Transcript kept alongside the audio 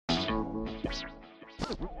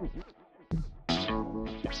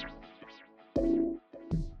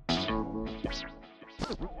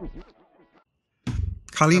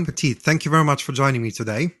Karlene Petitt, thank you very much for joining me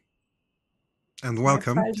today, and My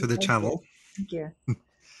welcome pleasure. to the channel. Thank you.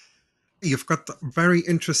 You've got a very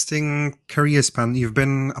interesting career span. You've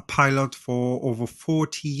been a pilot for over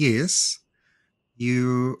 40 years.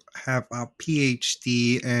 You have a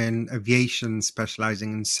PhD in aviation,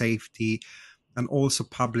 specializing in safety, and also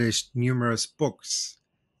published numerous books.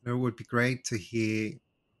 It would be great to hear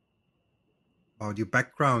about your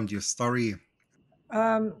background, your story.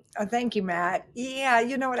 Thank you, Matt. Yeah,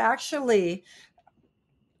 you know what? Actually,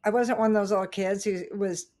 I wasn't one of those little kids who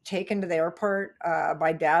was taken to the airport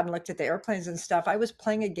by dad and looked at the airplanes and stuff. I was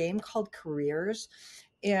playing a game called Careers.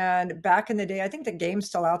 And back in the day, I think the game's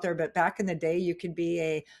still out there, but back in the day, you could be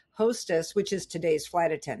a hostess, which is today's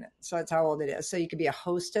flight attendant. So that's how old it is. So you could be a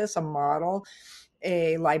hostess, a model,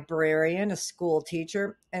 a librarian, a school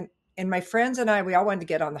teacher. And my friends and I, we all wanted to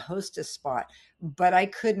get on the hostess spot, but I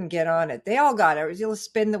couldn't get on it. They all got it. It was, you'll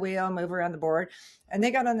spin the wheel, move around the board. And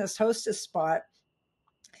they got on this hostess spot.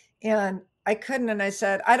 And I couldn't. And I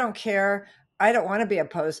said, I don't care. I don't want to be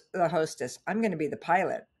the hostess. I'm going to be the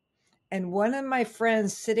pilot. And one of my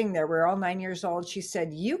friends sitting there, we're all 9 years old. She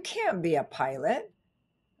said, you can't be a pilot.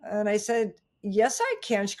 And I said, yes, I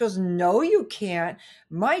can. She goes, no, you can't.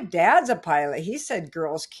 My dad's a pilot. He said,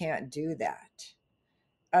 girls can't do that.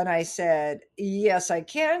 And I said, yes, I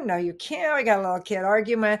can. No, you can't. We got a little kid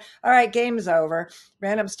argument. All right, game's over.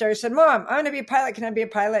 Ran upstairs, said, Mom, I'm going to be a pilot. Can I be a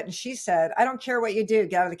pilot? And she said, I don't care what you do.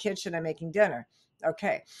 Get out of the kitchen. I'm making dinner.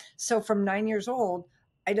 Okay. So from 9 years old,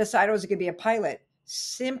 I decided I was going to be a pilot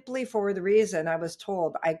simply for the reason I was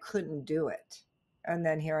told I couldn't do it. And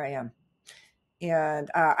then here I am. And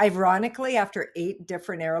ironically, after 8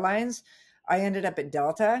 different airlines, I ended up at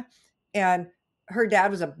Delta, and her dad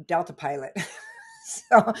was a Delta pilot.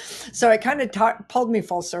 So it kind of pulled me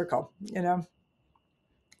full circle, you know.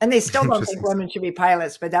 And they still don't think women should be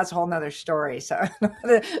pilots, but that's a whole nother story. So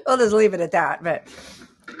we'll just leave it at that. But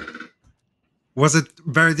Was it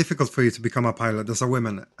very difficult for you to become a pilot as a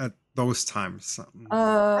woman at those times?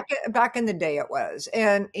 back in the day, it was,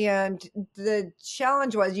 and the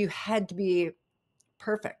challenge was you had to be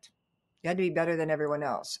perfect. You had to be better than everyone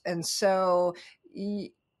else, and so you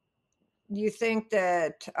think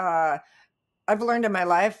that. I've learned in my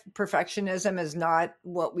life, perfectionism is not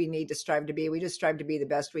what we need to strive to be. We just strive to be the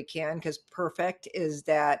best we can, because perfect is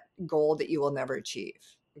that goal that you will never achieve.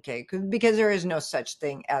 Okay. Because there is no such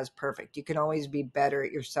thing as perfect. You can always be better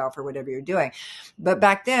at yourself or whatever you're doing. But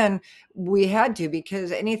back then we had to,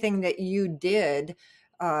 because anything that you did,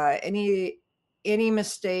 any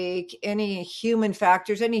mistake, any human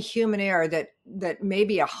factors, any human error that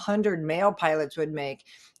maybe 100 male pilots would make,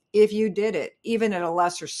 if you did it, even at a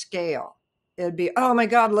lesser scale, it'd be, oh my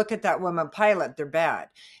God, look at that woman pilot, they're bad.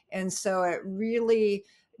 And so it really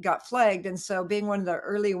got flagged. And so being one of the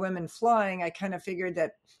early women flying, I kind of figured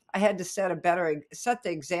that I had to set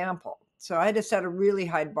the example. So I had to set a really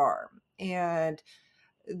high bar. And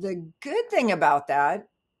the good thing about that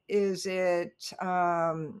is it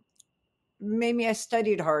made me, I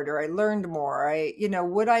studied harder. I learned more. I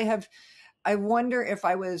wonder if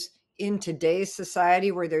I was in today's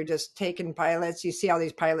society where they're just taking pilots. You see all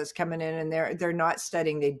these pilots coming in and they're not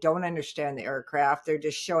studying. They don't understand the aircraft. They're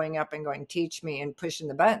just showing up and going, teach me, and pushing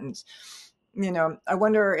the buttons. You know, I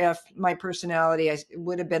wonder if my personality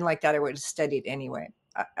would have been like that. I would have studied anyway.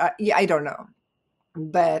 I don't know.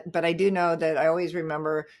 But I do know that I always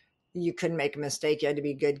remember you couldn't make a mistake. You had to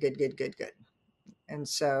be good. And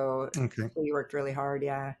so, Okay. so you worked really hard.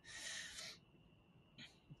 Yeah.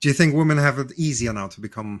 Do you think women have it easier now to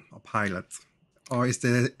become a pilot? Or is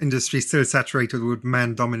the industry still saturated with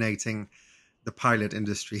men dominating the pilot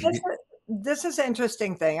industry? This is an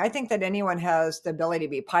interesting thing. I think that anyone has the ability to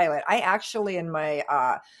be a pilot. I actually, in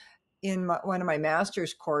one of my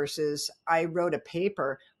master's courses, I wrote a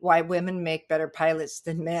paper, why women make better pilots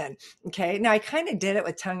than men. Okay. Now I kind of did it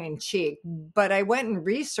with tongue in cheek, but I went and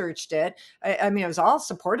researched it. I mean, it was all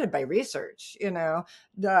supported by research, you know,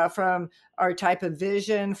 from our type of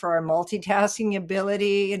vision, for our multitasking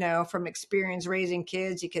ability, you know, from experience raising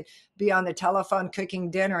kids. You could be on the telephone cooking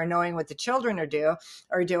dinner and knowing what the children are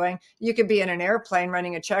doing. You could be in an airplane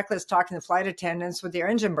running a checklist, talking to flight attendants with your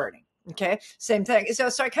engine burning. Okay. Same thing. So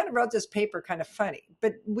I kind of wrote this paper kind of funny,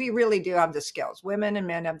 but we really do have the skills. Women and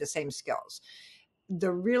men have the same skills.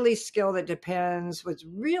 The really skill that depends, what's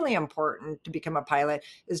really important to become a pilot,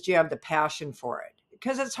 is do you have the passion for it?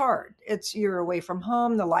 Because it's hard. You're away from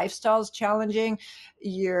home. The lifestyle's challenging.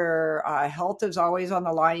 Your health is always on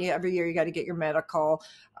the line. Every year you got to get your medical.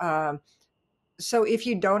 So if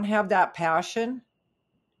you don't have that passion,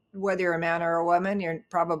 whether you're a man or a woman, you're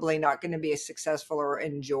probably not going to be as successful or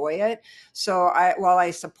enjoy it. So while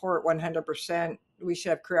I support 100%, we should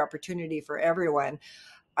have career opportunity for everyone.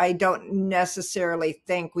 I don't necessarily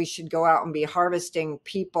think we should go out and be harvesting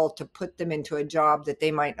people to put them into a job that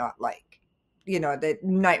they might not like, that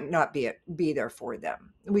might not be there for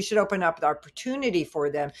them. We should open up the opportunity for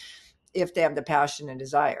them if they have the passion and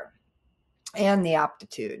desire and the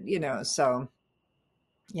aptitude, so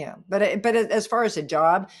yeah. But as far as a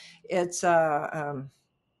job, it's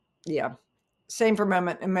yeah, same for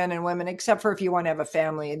men and women, except for if you want to have a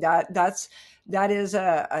family. That is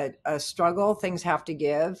a struggle. Things have to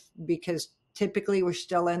give, because typically we're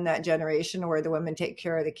still in that generation where the women take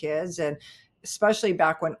care of the kids. And especially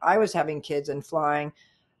back when I was having kids and flying,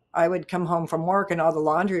 I would come home from work and all the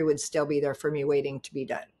laundry would still be there for me waiting to be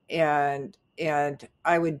done. And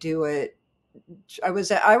I would do it. I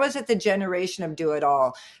was at the generation of do it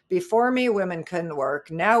all. Before me, women couldn't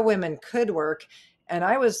work. Now women could work, and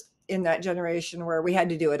I was in that generation where we had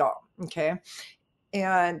to do it all. Okay.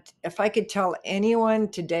 And if I could tell anyone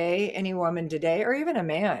today, any woman today, or even a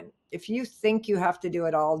man, if you think you have to do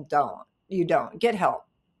it all, don't. You don't. Get help.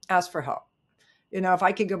 Ask for help. If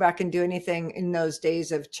I could go back and do anything in those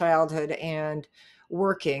days of childhood and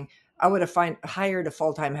working, I would have hired a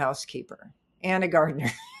full-time housekeeper and a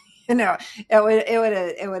gardener.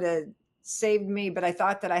 It would have saved me. But I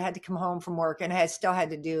thought that I had to come home from work and I still had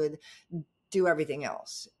to do everything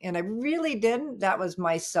else, and I really didn't. That was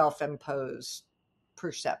my self-imposed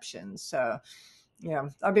perception. So yeah,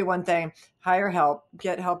 that'd be one thing. Hire help,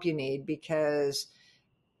 get help you need, because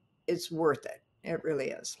it's worth it. It really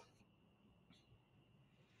is.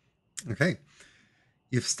 Okay.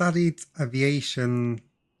 You've studied aviation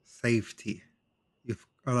safety. You've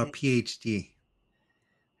got a I, PhD.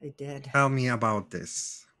 I did. Tell me about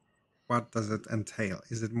this. What does it entail?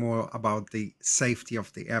 Is it more about the safety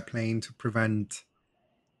of the airplane to prevent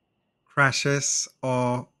crashes,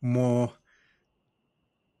 or more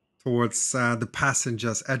towards the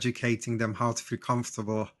passengers, educating them how to feel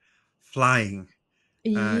comfortable flying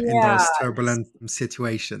in Yeah. those turbulent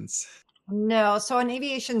situations? No. So an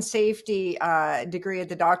aviation safety degree at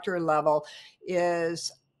the doctorate level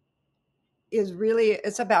is really,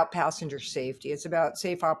 it's about passenger safety. It's about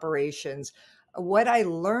safe operations. What I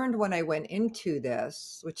learned when I went into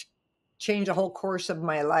this, which changed the whole course of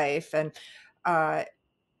my life, and uh,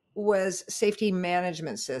 was safety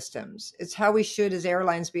management systems. It's how we should, as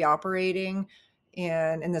airlines, be operating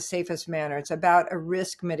in the safest manner. It's about a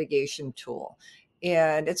risk mitigation tool.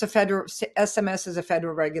 And it's a federal, SMS is a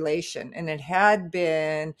federal regulation, and it had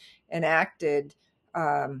been enacted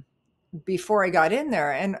before I got in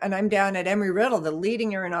there. And I'm down at Embry-Riddle, the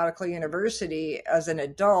leading aeronautical university, as an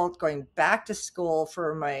adult, going back to school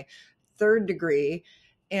for my third degree.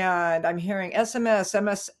 And I'm hearing SMS,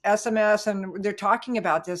 and they're talking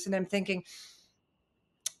about this. And I'm thinking,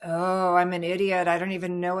 oh, I'm an idiot. I don't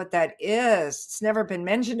even know what that is. It's never been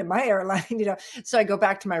mentioned in my airline. So I go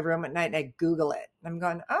back to my room at night and I Google it. I'm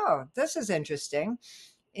going, oh, this is interesting.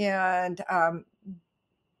 And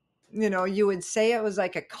you would say it was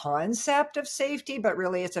like a concept of safety, but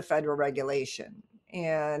really it's a federal regulation.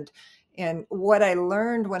 And what I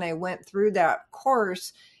learned when I went through that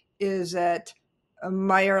course is that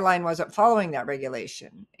my airline wasn't following that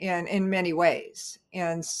regulation, and in many ways.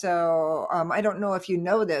 And so I don't know if you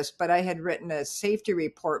know this, but I had written a safety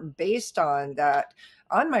report based on that,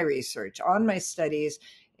 on my research, on my studies,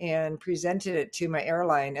 and presented it to my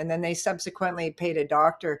airline. And then they subsequently paid a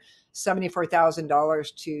doctor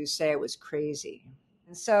 $74,000 to say it was crazy.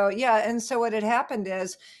 And so, yeah. And so what had happened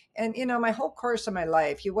is, and my whole course of my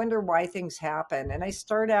life, you wonder why things happen. And I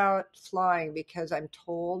start out flying because I'm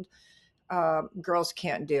told girls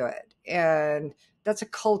can't do it. And that's a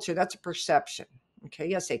culture, that's a perception. Okay,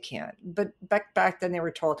 yes, they can. But back then they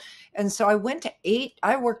were told. And so I worked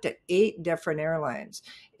at 8 different airlines.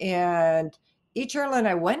 And each airline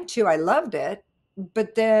I went to, I loved it.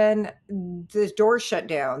 But then the doors shut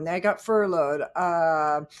down. I got furloughed.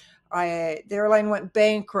 The airline went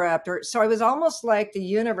bankrupt, so I was almost like the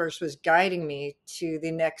universe was guiding me to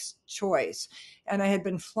the next choice. And I had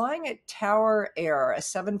been flying at Tower Air, a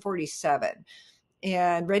 747,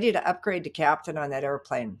 and ready to upgrade to captain on that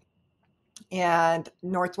airplane. And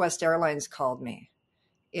Northwest Airlines called me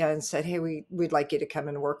and said, "Hey, we'd like you to come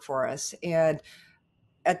and work for us." And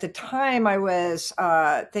at the time, I was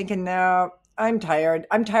thinking, "No, I'm tired.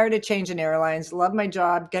 I'm tired of changing airlines. Love my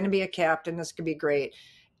job. Going to be a captain. This could be great."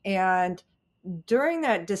 And during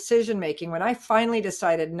that decision making, when I finally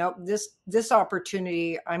decided, nope, this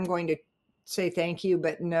opportunity, I'm going to say thank you,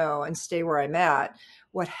 but no, and stay where I'm at.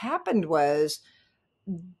 What happened was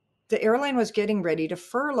the airline was getting ready to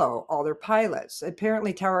furlough all their pilots.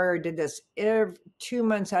 Apparently, Tower Air did this every 2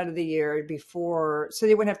 months out of the year before, so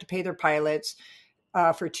they wouldn't have to pay their pilots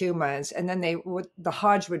for 2 months, and then the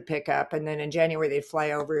Hajj would pick up, and then in January they'd fly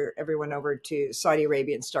everyone over to Saudi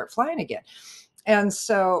Arabia and start flying again. And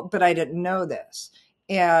so, but I didn't know this.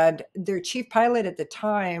 And their chief pilot at the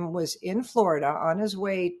time was in Florida on his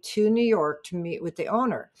way to New York to meet with the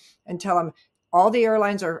owner and tell him all the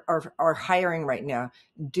airlines are hiring right now.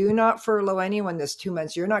 Do not furlough anyone this 2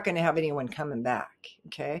 months. You're not going to have anyone coming back.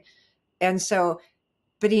 Okay. And so,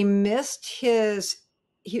 but he missed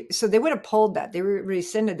so they would have pulled that. They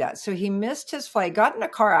rescinded that. So he missed his flight, got in a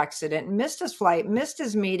car accident, missed his flight, missed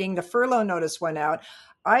his meeting. The furlough notice went out.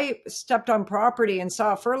 I stepped on property and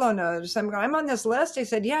saw a furlough notice. I'm on this list. I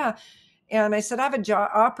said, yeah. And I said, I have a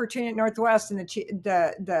job opportunity at Northwest. And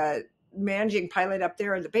the managing pilot up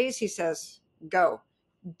there at the base, he says, go,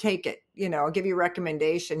 take it. I'll give you a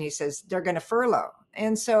recommendation. He says, they're going to furlough.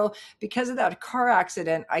 And so because of that car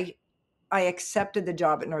accident, I accepted the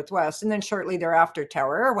job at Northwest. And then shortly thereafter,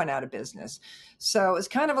 Tower Air went out of business. So it was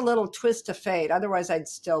kind of a little twist of fate. Otherwise, I'd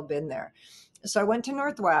still been there. So I went to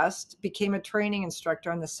Northwest, became a training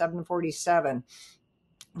instructor on the 747,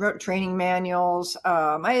 wrote training manuals.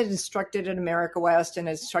 I had instructed at America West and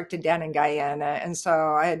instructed down in Guyana. And so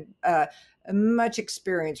I had much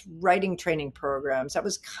experience writing training programs. That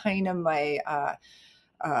was kind of my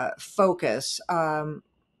focus.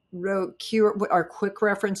 Wrote our quick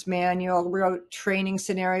reference manual, wrote training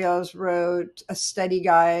scenarios, wrote study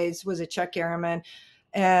guides, was a check airman.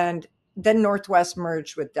 And then Northwest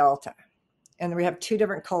merged with Delta. And we have two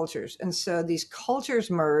different cultures. And so these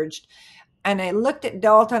cultures merged. And I looked at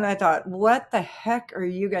Delta and I thought, what the heck are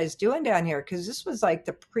you guys doing down here? Because this was like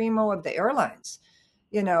the primo of the airlines.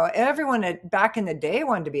 Everyone back in the day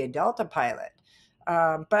wanted to be a Delta pilot.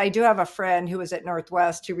 But I do have a friend who was at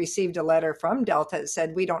Northwest who received a letter from Delta that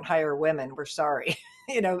said, we don't hire women. We're sorry.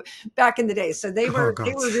 Back in the day. So they Oh were God.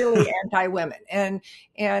 really anti-women. And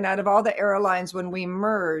out of all the airlines, when we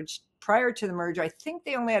merged, prior to the merger, I think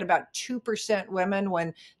they only had about 2% women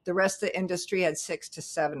when the rest of the industry had 6 to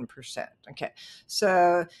 7%. Okay.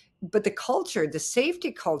 So, but the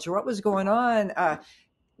safety culture, what was going on,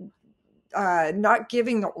 not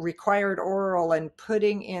giving the required oral and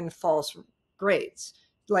putting in false grades.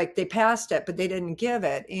 Like they passed it, but they didn't give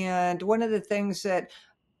it. And one of the things that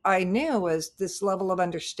I knew was this level of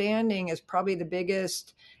understanding is probably the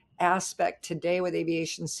biggest aspect today with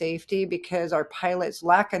aviation safety because our pilots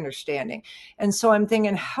lack understanding. And so I'm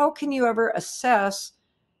thinking, how can you ever assess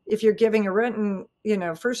if you're giving a written,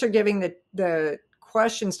 first they're giving the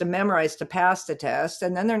questions to memorize to pass the test,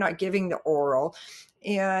 and then they're not giving the oral.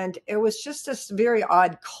 And it was just this very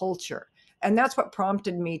odd culture. And that's what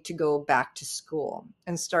prompted me to go back to school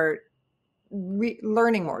and start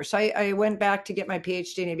learning more. So I went back to get my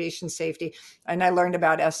PhD in aviation safety, and I learned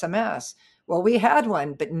about SMS. Well, we had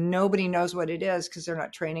one, but nobody knows what it is because they're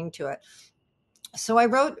not training to it. So I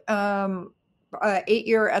wrote an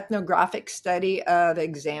 8-year ethnographic study of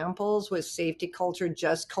examples with safety culture,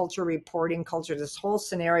 just culture, reporting culture, this whole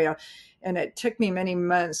scenario. And it took me many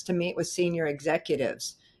months to meet with senior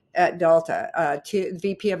executives at Delta, to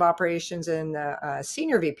VP of operations and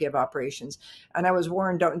senior VP of operations. And I was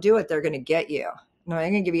warned, don't do it. They're going to get you. No,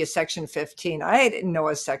 I'm going to give you a section 15. I didn't know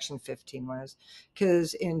what section 15 was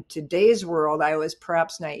because in today's world, I was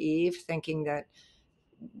perhaps naive thinking that,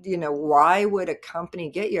 why would a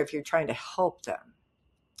company get you if you're trying to help them?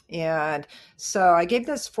 And so I gave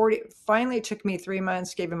finally it took me 3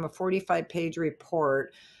 months, gave him a 45-page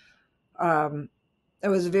report. I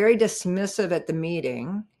was very dismissive at the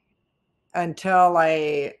meeting until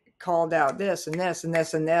I called out this and this and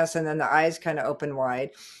this and this, and then the eyes kind of opened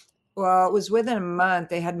wide. Well, it was within a month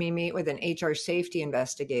they had me meet with an HR safety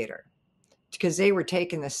investigator because they were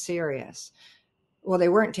taking this serious. Well, they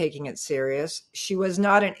weren't taking it serious. She was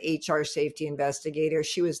not an HR safety investigator.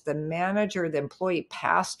 She was the manager of the employee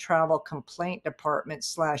past travel complaint department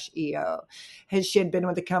 /EO. She had been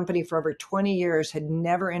with the company for over 20 years, had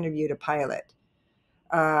never interviewed a pilot.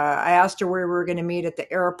 I asked her where we were going to meet at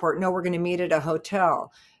the airport. No, we're going to meet at a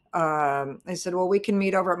hotel. I said, well, we can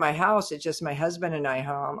meet over at my house. It's just my husband and I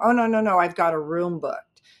home. Oh, no. I've got a room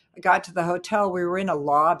booked. I got to the hotel. We were in a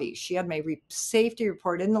lobby. She had my safety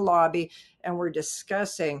report in the lobby, and we're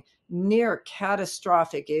discussing near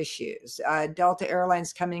catastrophic issues. Delta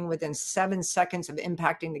Airlines coming within 7 seconds of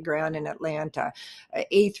impacting the ground in Atlanta.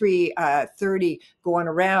 A330 going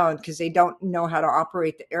around because they don't know how to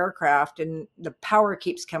operate the aircraft, and the power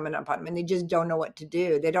keeps coming up on them, and they just don't know what to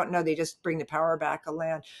do. They don't know. They just bring the power back on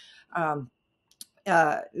land.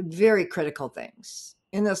 very critical things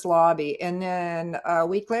in this lobby. And then a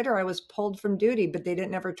week later, I was pulled from duty, but they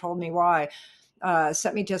didn't ever told me why.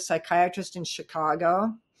 Sent me to a psychiatrist in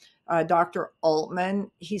Chicago, Dr.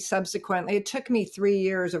 Altman. He subsequently, it took me 3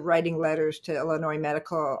 years of writing letters to Illinois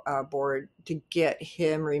Medical Board to get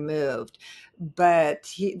him removed,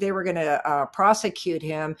 but they were going to prosecute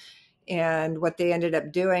him. And what they ended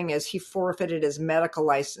up doing is he forfeited his medical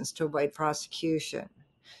license to avoid prosecution.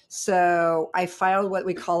 So I filed what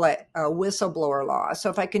we call a whistleblower law. So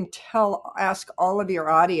if I can ask all of your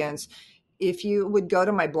audience, if you would go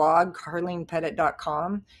to my blog,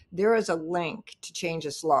 karlenepetitt.com, there is a link to change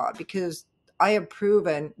this law, because I have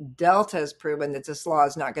proven, Delta has proven, that this law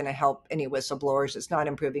is not going to help any whistleblowers. It's not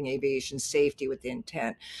improving aviation safety with the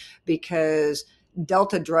intent, because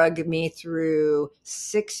Delta drugged me through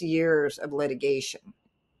 6 years of litigation,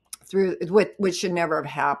 which should never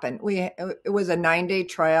have happened. It was a 9-day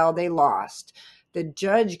trial. They lost. The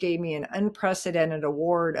judge gave me an unprecedented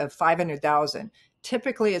award of $500,000.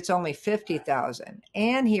 Typically, it's only $50,000,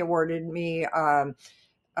 and he awarded me.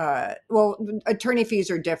 Well, attorney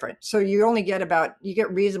fees are different, so you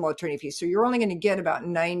get reasonable attorney fees. So you're only going to get about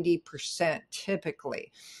 90%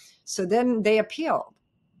 typically. So then they appealed,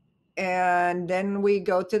 and then we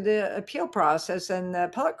go to the appeal process, and the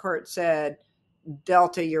appellate court said,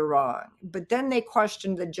 Delta, you're wrong. But then they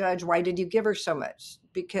questioned the judge, why did you give her so much?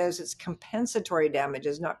 Because it's compensatory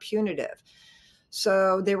damages, not punitive.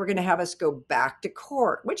 So they were going to have us go back to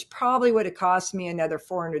court, which probably would have cost me another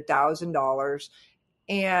 $400,000.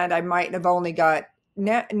 And I might have only got,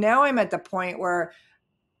 now I'm at the point where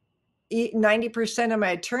 90% of my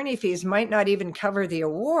attorney fees might not even cover the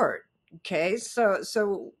award. Okay.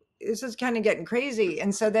 So this is kind of getting crazy.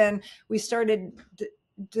 And so then we started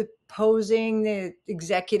deposing the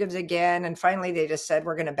executives again, and finally they just said,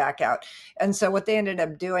 we're going to back out. And so what they ended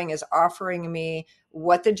up doing is offering me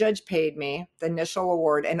what the judge paid me, the initial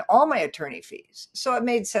award, and all my attorney fees. So it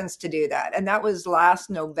made sense to do that. And that was last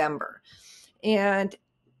November. And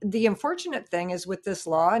the unfortunate thing is, with this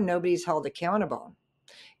law, nobody's held accountable.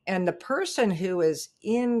 And the person who is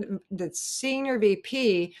in the senior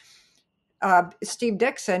VP, Steve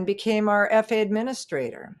Dixon, became our FA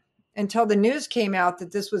administrator until the news came out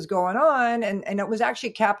that this was going on. And it was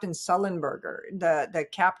actually Captain Sullenberger, the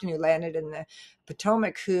captain who landed in the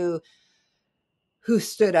Potomac, who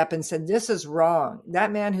stood up and said, this is wrong.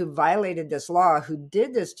 That man who violated this law, who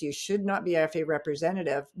did this to you, should not be FA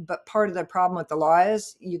representative. But part of the problem with the law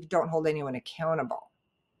is you don't hold anyone accountable.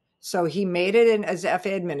 So he made it in as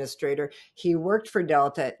FA administrator. He worked for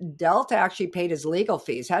Delta. Delta actually paid his legal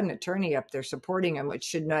fees, had an attorney up there supporting him, which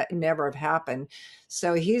should never have happened.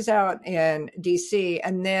 So he's out in DC.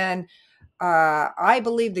 And then I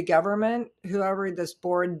believe the government, whoever this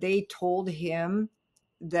board, they told him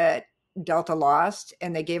that Delta lost,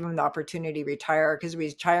 and they gave him the opportunity to retire, because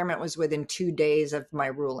retirement was within 2 days of my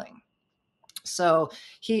ruling. So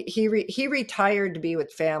he retired to be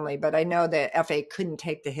with family, but I know that FA couldn't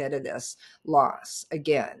take the hit of this loss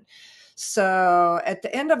again. So at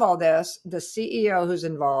the end of all this, the CEO who's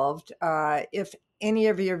involved, if any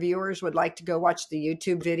of your viewers would like to go watch the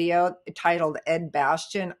YouTube video titled Ed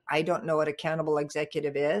Bastian, I don't know what accountable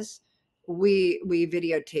executive is. We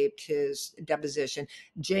videotaped his deposition.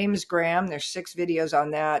 James Graham, there's 6 videos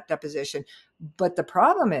on that deposition. But the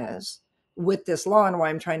problem is, with this law, and why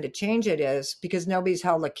I'm trying to change it, is because nobody's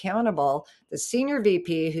held accountable. The senior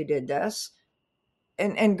VP who did this,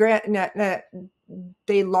 and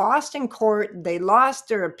they lost in court, they lost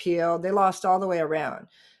their appeal, they lost all the way around.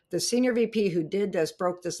 The senior VP who did this,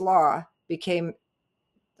 broke this law, became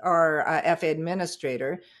our FA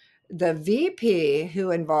administrator. The VP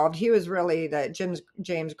who involved, he was really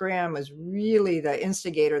James Graham was really the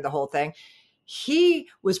instigator of the whole thing. He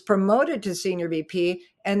was promoted to senior VP,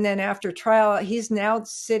 and then after trial, he's now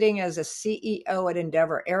sitting as a CEO at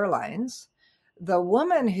Endeavor Airlines. The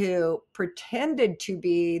woman who pretended to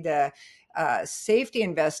be the safety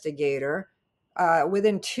investigator,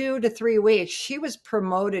 within 2 to 3 weeks, she was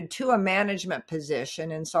promoted to a management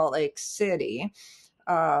position in Salt Lake City.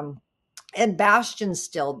 And Bastian's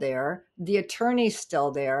still there. The attorney's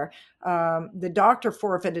still there. The doctor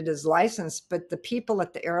forfeited his license, but the people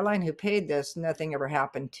at the airline who paid this, nothing ever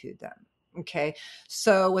happened to them. Okay.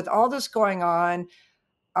 So with all this going on,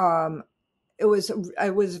 it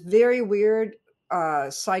was very weird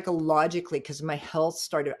psychologically, because my health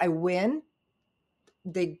started, I win,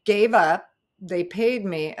 they gave up, they paid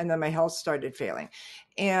me, and then my health started failing.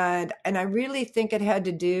 And I really think it had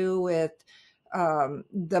to do with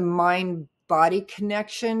the mind body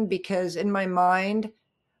connection, because in my mind,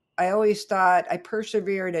 I always thought I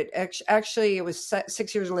persevered at actually it was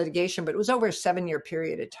 6 years of litigation, but it was over a 7 year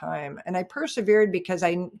period of time. And I persevered because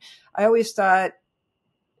I always thought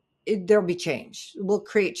there'll be change. We'll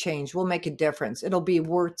create change. We'll make a difference. It'll be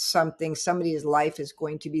worth something. Somebody's life is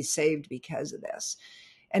going to be saved because of this.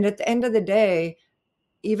 And at the end of the day,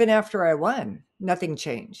 even after I won, nothing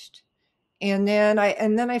changed. And then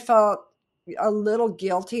I felt a little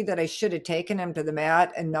guilty that I should have taken him to the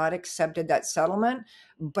mat and not accepted that settlement.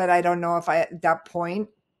 But I don't know if I at that point,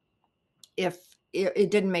 if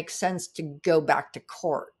it didn't make sense to go back to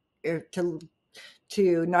court,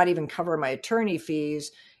 to not even cover my attorney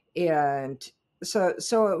fees. And so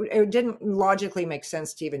it didn't logically make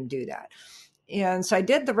sense to even do that. And so I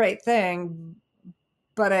did the right thing,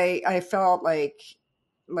 but I felt like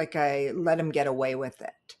I let him get away with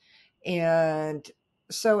it. And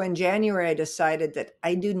so in January, I decided that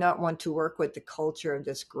I do not want to work with the culture of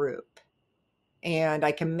this group, and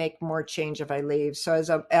I can make more change if I leave. So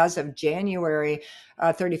as of January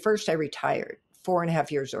 31st, I retired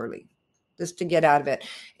 4.5 years early, just to get out of it.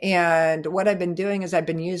 And what I've been doing is I've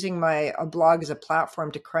been using my blog as a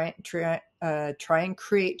platform to try and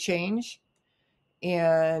create change,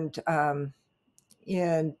 and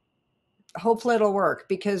and hopefully it'll work,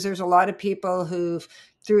 because there's a lot of people who've,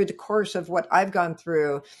 through the course of what I've gone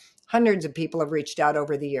through, hundreds of people have reached out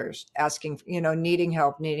over the years asking, needing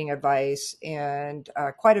help, needing advice. And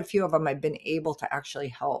quite a few of them I've been able to actually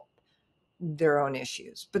help their own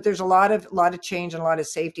issues. But there's a lot of change and a lot of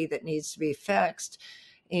safety that needs to be fixed.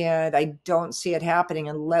 And I don't see it happening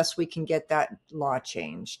unless we can get that law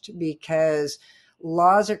changed, because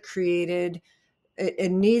laws are created,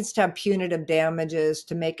 it needs to have punitive damages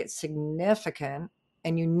to make it significant,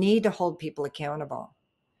 and you need to hold people accountable.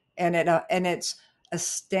 And it's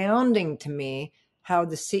astounding to me how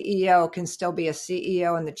the CEO can still be a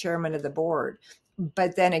CEO and the chairman of the board.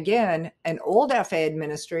 But then again, an old FAA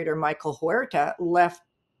administrator, Michael Huerta, left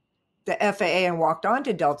the FAA and walked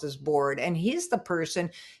onto Delta's board, and he's the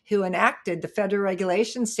person who enacted the federal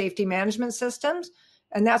regulations, safety management systems,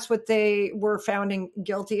 and that's what they were found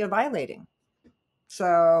guilty of violating.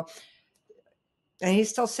 So, and he's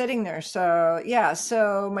still sitting there. So yeah,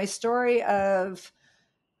 so my story of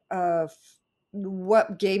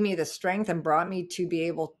what gave me the strength and brought me to be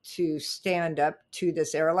able to stand up to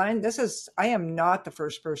this airline. I am not the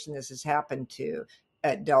first person this has happened to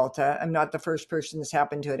at Delta. I'm not the first person this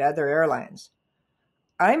happened to at other airlines.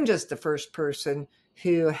 I'm just the first person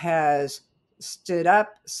who has stood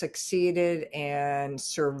up, succeeded, and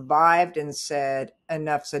survived and said,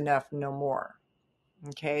 enough's enough, no more.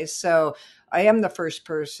 Okay, so I am the first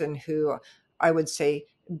person who, I would say,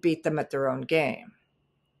 beat them at their own game.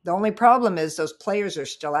 The only problem is those players are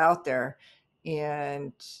still out there,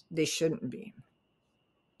 and they shouldn't be.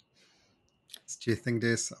 Do you think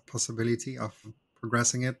there's a possibility of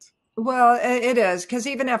progressing it? Well, it is, because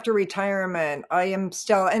even after retirement, I am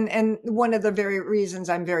still, and one of the very reasons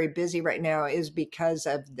I'm very busy right now is because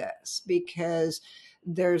of this, because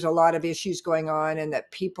there's a lot of issues going on, and that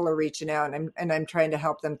people are reaching out, and I'm trying to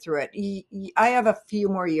help them through it. I have a few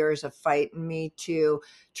more years of fight in me to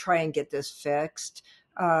try and get this fixed.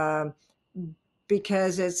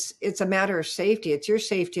 Because it's a matter of safety. It's your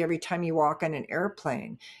safety every time you walk on an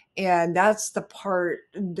airplane. And that's the part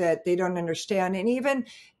that they don't understand. And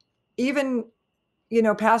even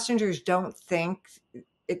passengers don't think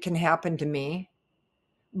it can happen to me,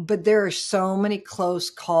 but there are so many close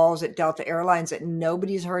calls at Delta Airlines that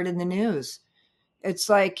nobody's heard in the news. It's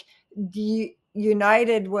like the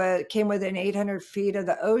United came within 800 feet of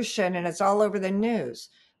the ocean, and it's all over the news.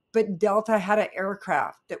 But Delta had an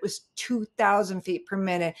aircraft that was 2,000 feet per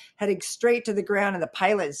minute, heading straight to the ground, and the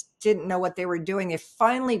pilots didn't know what they were doing. They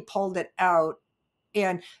finally pulled it out,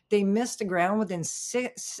 and they missed the ground within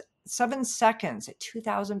 7 seconds at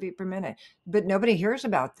 2,000 feet per minute. But nobody hears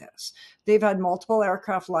about this. They've had multiple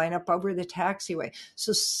aircraft line up over the taxiway.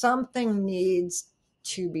 So something needs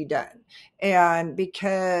to be done. And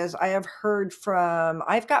because I've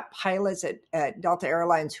got pilots at Delta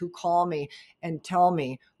Airlines who call me and tell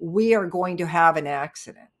me, we are going to have an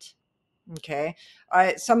accident. Okay.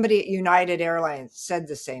 Somebody at United Airlines said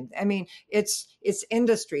the same. I mean, it's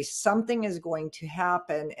industry. Something is going to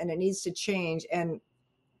happen, and it needs to change. And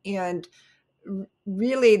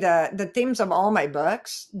really the themes of all my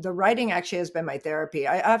books, the writing actually has been my therapy.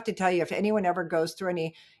 I have to tell you, if anyone ever goes through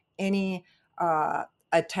any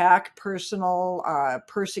attack, personal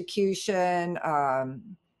persecution,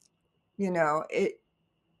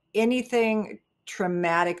 anything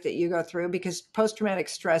traumatic that you go through, because post-traumatic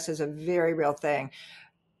stress is a very real thing.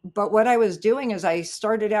 But what I was doing is I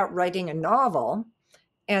started out writing a novel,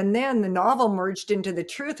 And then the novel merged into the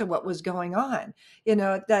truth of what was going on.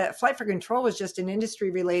 The flight for control was just an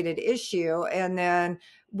industry related issue. And then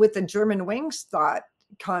with the German wings thought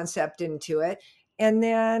concept into it. And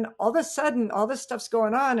then all of a sudden, all this stuff's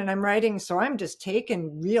going on, and I'm writing. So I'm just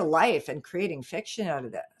taking real life and creating fiction out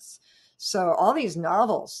of this. So all these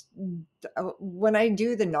novels, when I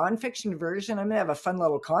do the nonfiction version, I'm going to have a fun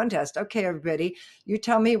little contest. Okay, everybody, you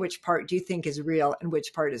tell me which part do you think is real and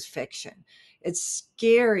which part is fiction. It's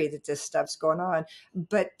scary that this stuff's going on,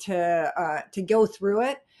 but to go through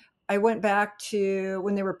it, I went back to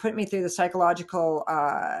when they were putting me through the psychological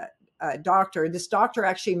doctor. This doctor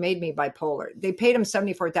actually made me bipolar. They paid him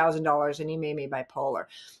 $74,000 and he made me bipolar.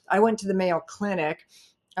 I went to the Mayo Clinic.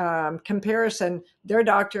 Comparison, their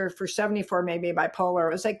doctor for 74 made me bipolar.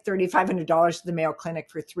 It was like $3,500 to the Mayo Clinic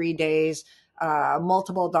for 3 days.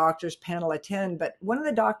 Multiple doctors, panel of 10. But one of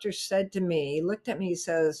the doctors said to me, he looked at me, he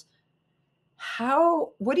says,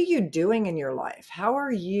 what are you doing in your life? How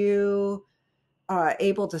are you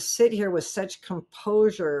able to sit here with such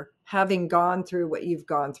composure, having gone through what you've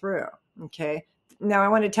gone through? Okay. Now I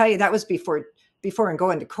want to tell you that was before and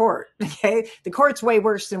going to court. Okay. The court's way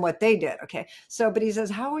worse than what they did. Okay. So, but he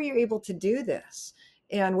says, how are you able to do this?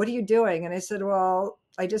 And what are you doing? And I said, well,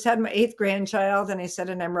 I just had my 8th grandchild. And I said,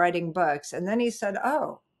 and I'm writing books. And then he said,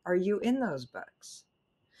 oh, are you in those books?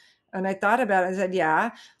 And I thought about it. I said,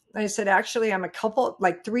 yeah. I said, actually, I'm a couple,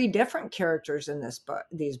 like 3 different characters in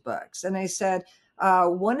these books. And I said,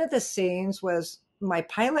 one of the scenes was my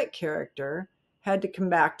pilot character had to come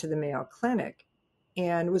back to the Mayo Clinic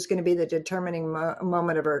and was going to be the determining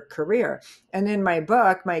moment of her career. And in my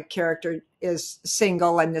book, my character is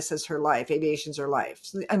single and this is her life. Aviation's her life.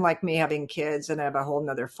 So, unlike me having kids and I have a whole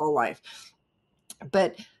nother full life.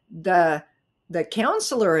 But the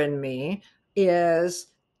counselor in me is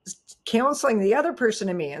counseling the other person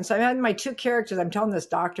in me. And so I had my 2 characters. I'm telling this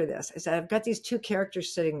doctor this. I said, I've got these 2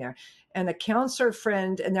 characters sitting there. And the counselor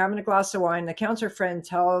friend, and they're having a glass of wine. The counselor friend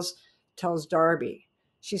tells Darby,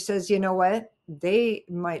 she says, you know what? They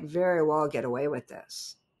might very well get away with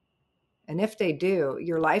this. And if they do,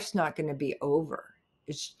 your life's not going to be over.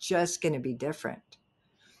 It's just going to be different.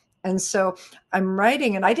 And so I'm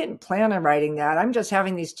writing, and I didn't plan on writing that. I'm just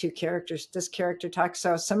having these 2 characters, this character talk.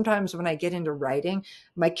 So sometimes when I get into writing,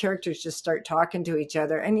 my characters just start talking to each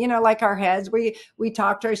other. And, like our heads, we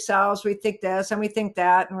talk to ourselves, we think this and we think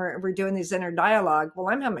that, and we're doing these inner dialogue. Well,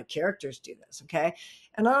 I'm having my characters do this, okay?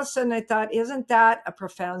 And all of a sudden I thought, isn't that a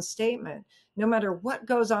profound statement? No matter what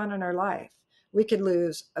goes on in our life, we could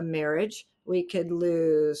lose a marriage, we could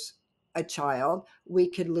lose a child, we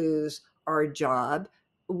could lose our job,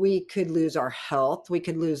 we could lose our health, we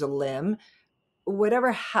could lose a limb.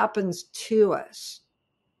 Whatever happens to us,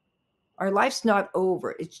 our life's not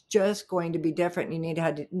over. It's just going to be different. You need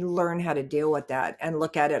to learn how to deal with that and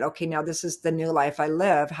look at it. Okay, now this is the new life I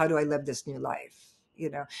live. How do I live this new life?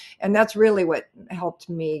 And that's really what helped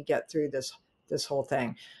me get through this whole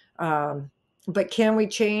thing. But can we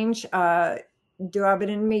change? Do I have it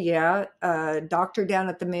in me? Yeah. Doctor down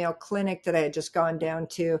at the Mayo Clinic that I had just gone down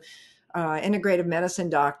to, integrative medicine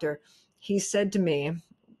doctor, he said to me,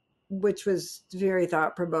 which was very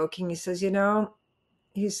thought-provoking, he says,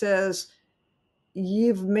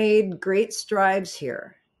 you've made great strides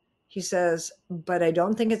here. He says, but I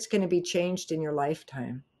don't think it's going to be changed in your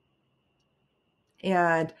lifetime.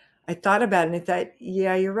 And I thought about it and I thought,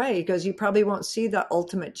 yeah, you're right. He goes, you probably won't see the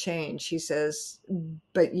ultimate change. He says,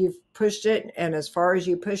 but you've pushed it. And as far as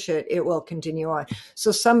you push it, it will continue on.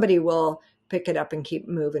 So somebody will pick it up and keep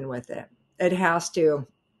moving with it. It has to.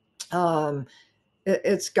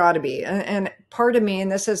 It's got to be. And part of me,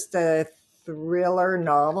 and this is the thriller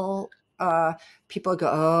novel, people go,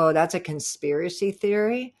 oh, that's a conspiracy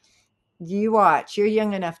theory. You watch. You're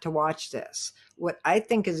young enough to watch this. What I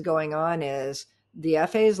think is going on is the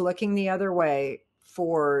FAA is looking the other way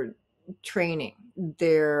for training.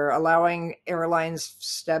 They're allowing airlines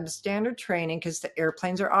substandard training because the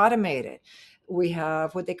airplanes are automated. We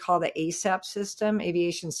have what they call the ASAP system,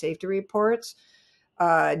 aviation safety reports.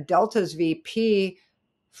 Delta's VP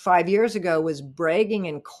 5 years ago was bragging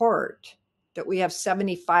in court that we have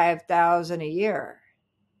 75,000 a year.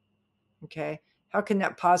 Okay. How can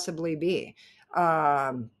that possibly be?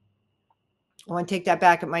 I want to take that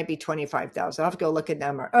back. It might be 25,000. I'll have to go look at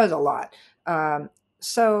them. Oh, it's a lot.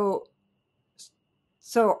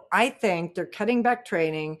 So I think they're cutting back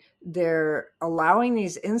training. They're allowing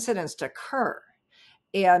these incidents to occur,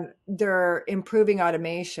 and they're improving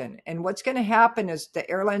automation. And what's going to happen is the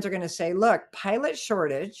airlines are going to say, look, pilot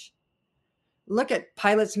shortage. Look at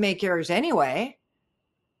pilots make errors anyway.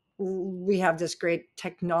 We have this great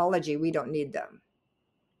technology. We don't need them.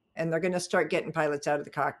 and they're going to start getting pilots out of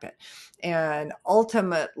the cockpit, and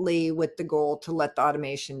ultimately with the goal to let the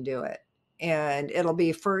automation do it. And it'll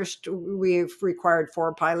be, first we've required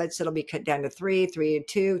 4 pilots, it'll be cut down to 3, 3 to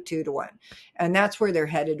 2, 2 to 1, and that's where they're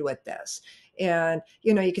headed with this. And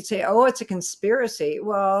you could say, oh, it's a conspiracy.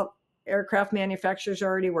 Well, aircraft manufacturers are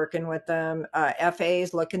already working with them.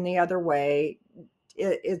 FAA's looking the other way.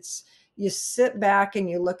 It's, you sit back and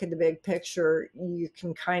you look at the big picture, you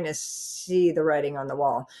can kind of see the writing on the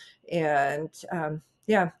wall. And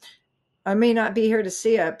yeah, I may not be here to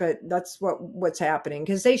see it, but that's what's happening,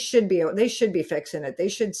 because they should be fixing it. They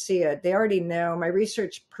should see it. They already know. My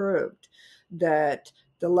research proved that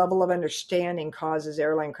the level of understanding causes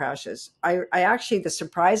airline crashes. I actually, the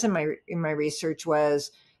surprise in my research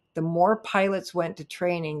was the more pilots went to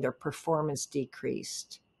training, their performance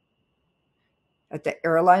decreased at the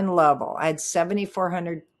airline level. I had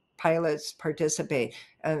 7,400 pilots participate.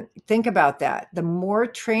 And think about that. The more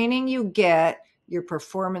training you get, your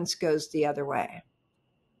performance goes the other way.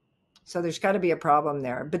 So there's got to be a problem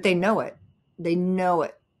there, but they know it. They know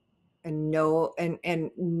it. And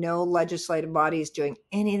no legislative body is doing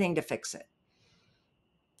anything to fix it.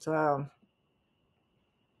 So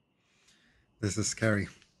This is scary.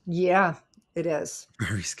 yeah, it is.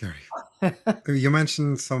 Very scary. You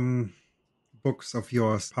mentioned some books of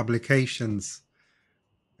yours, publications.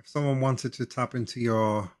 If someone wanted to tap into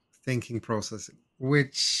your thinking process,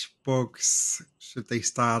 which books should they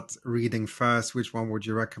start reading first? Which one would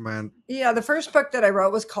you recommend? Yeah, the first book that I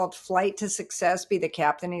wrote was called Flight to Success, Be the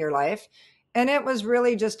Captain of Your Life. And it was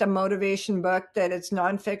really just a motivation book that it's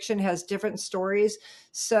nonfiction, has different stories.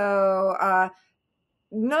 So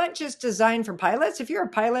not just designed for pilots. If you're a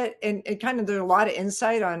pilot, and it kind of, there's a lot of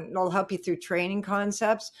insight on, it'll help you through training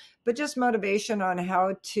concepts, but just motivation on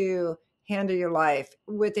how to handle your life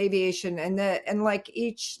with aviation. And like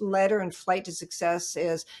each letter in Flight to Success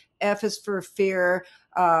is, F is for fear,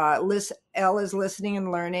 L is listening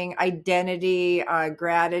and learning, identity,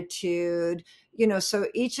 gratitude. So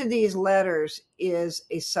each of these letters is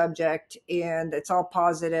a subject, and it's all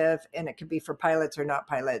positive, and it could be for pilots or not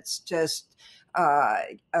pilots. Just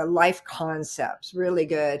life concepts, really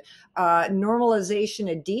good. Normalization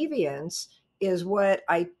of deviance is what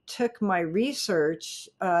I took my research.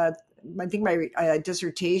 I think my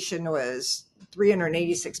dissertation was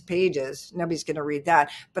 386 pages. Nobody's going to read that,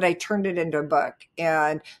 but I turned it into a book.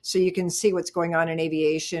 And so you can see what's going on in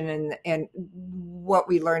aviation and what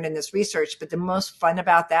we learned in this research. But the most fun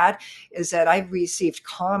about that is that I've received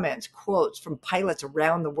comments, quotes from pilots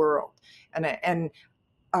around the world. And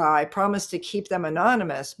I promise to keep them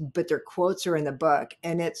anonymous, but their quotes are in the book,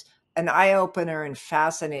 and it's an eye opener and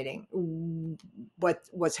fascinating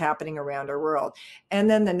what's happening around our world. And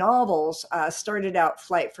then the novels started out.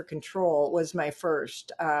 Flight for Control was my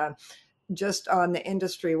first, just on the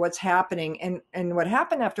industry, what's happening. And what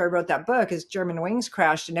happened after I wrote that book is German wings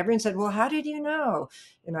crashed, and everyone said, well, how did you know?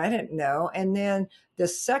 And I didn't know. And then the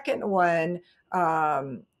second one,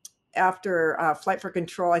 after Flight for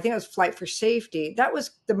Control, I think it was Flight for Safety. That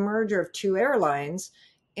was the merger of 2 airlines,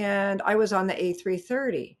 and I was on the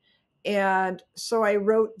A330. And so I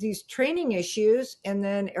wrote these training issues, and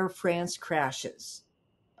then Air France crashes.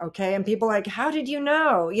 Okay. And people are like, how did you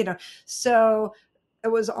know? So it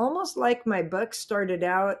was almost like my book started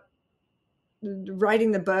out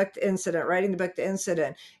writing the book, the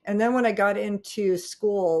incident. And then when I got into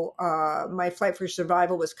school, my Flight for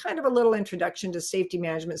Survival was kind of a little introduction to safety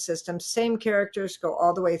management systems. Same characters go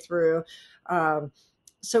all the way through.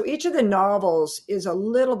 So each of the novels is a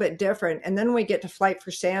little bit different. And then when we get to Flight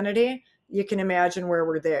for Sanity, you can imagine where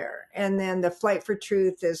we're there. And then the Flight for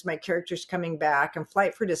Truth is my characters coming back. And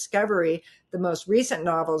Flight for Discovery, the most recent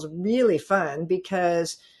novel, is really fun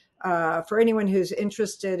because for anyone who's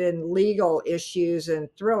interested in legal issues and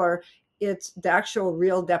thriller, it's the actual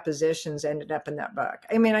real depositions ended up in that book.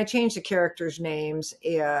 I mean, I changed the characters' names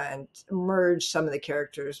and merged some of the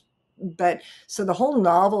characters. But so the whole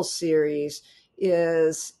novel series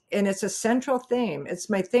is, and it's a central theme. It's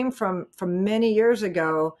my theme from many years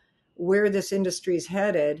ago, where this industry is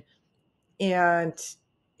headed. And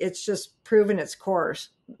it's just proven its course.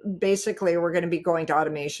 Basically, we're going to be going to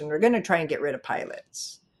automation. We're going to try and get rid of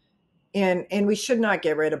pilots. And we should not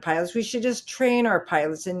get rid of pilots. We should just train our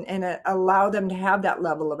pilots and allow them to have that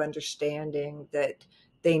level of understanding that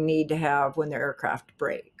they need to have when their aircraft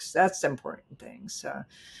breaks. That's the important thing. So,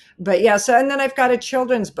 but yeah, so, and then I've got a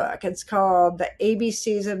children's book. It's called The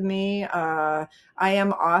ABCs of Me. I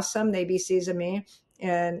Am Awesome, The ABCs of Me.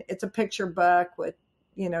 And it's a picture book with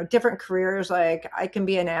different careers. Like I can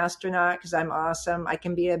be an astronaut because I'm awesome. I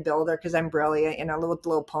can be a builder because I'm brilliant, with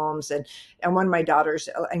little poems. And one of my daughters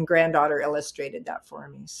and granddaughter illustrated that for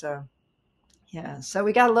me. So, yeah. So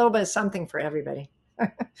we got a little bit of something for everybody.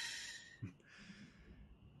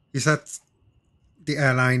 You said the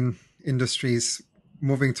airline industry is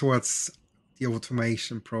moving towards the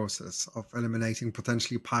automation process of eliminating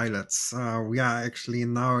potentially pilots. We are actually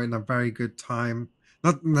now in a very good time,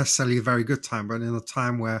 not necessarily a very good time, but in a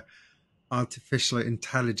time where artificial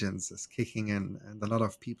intelligence is kicking in and a lot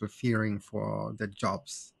of people fearing for their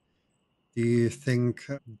jobs. Do you think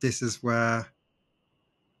this is where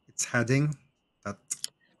it's heading? That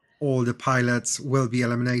all the pilots will be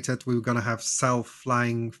eliminated? We're going to have self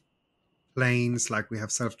flying planes like we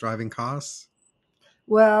have self driving cars?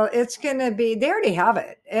 Well, it's going to be, they already have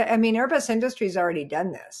it. I mean, Airbus Industries already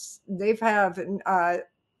done this. They've have,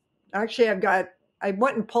 actually, I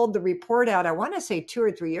went and pulled the report out, I want to say 2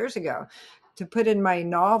 or 3 years ago, to put in my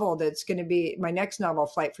novel that's going to be my next novel,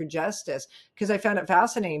 Flight for Justice, because I found it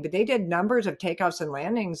fascinating. But they did numbers of takeoffs and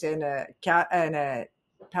landings in a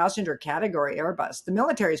passenger category Airbus. The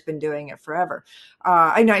military's been doing it forever.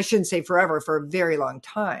 I shouldn't say forever, for a very long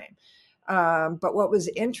time. But what was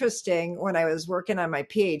interesting when I was working on my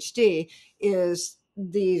PhD is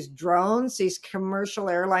these drones, these commercial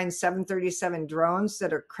airline 737 drones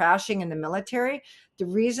that are crashing in the military. The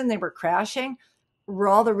reason they were crashing were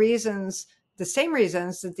all the same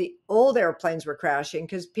reasons that the old airplanes were crashing,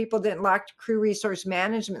 because people didn't lack crew resource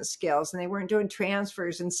management skills and they weren't doing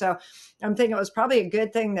transfers. And so I'm thinking it was probably a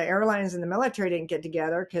good thing the airlines and the military didn't get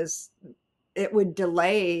together, because it would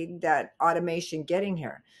delay that automation getting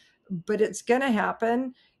here. But it's going to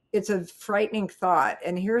happen. It's a frightening thought.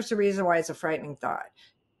 And here's the reason why it's a frightening thought.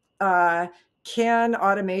 Uh, can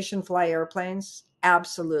automation fly airplanes?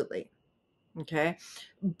 Absolutely. Okay.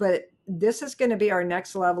 But this is going to be our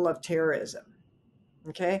next level of terrorism.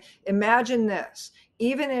 Okay. Imagine this.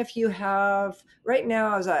 Even if you have right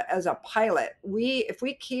now as a pilot, we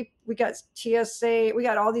got TSA, we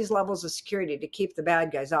got all these levels of security to keep the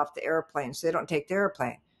bad guys off the airplane so they don't take the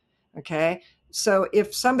airplane. Okay. So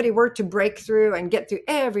if somebody were to break through and get through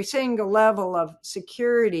every single level of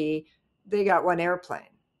security, they got one airplane,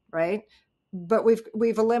 right? But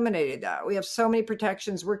we've eliminated that. We have so many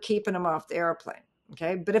protections, we're keeping them off the airplane.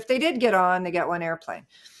 Okay. But if they did get on, they got one airplane.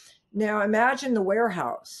 Now imagine the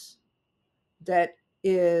warehouse that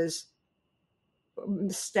is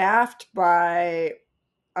staffed by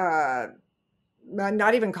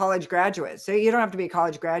not even college graduates. So you don't have to be a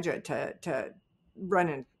college graduate to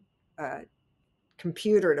run a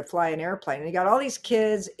computer to fly an airplane. And you got all these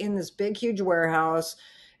kids in this big, huge warehouse,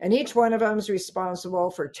 and each one of them is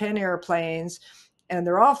responsible for 10 airplanes, and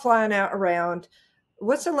they're all flying out around.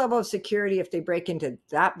 What's the level of security if they break into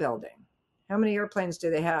that building? How many airplanes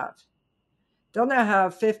do they have? They'll now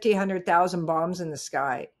have 50, 100,000 bombs in the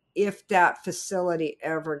sky if that facility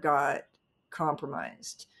ever got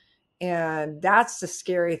compromised. And that's the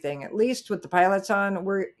scary thing. At least with the pilots on,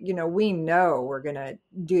 we know we're going to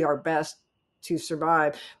do our best to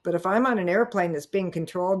survive. But if I'm on an airplane that's being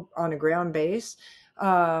controlled on a ground base,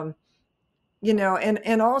 and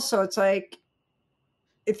also it's like,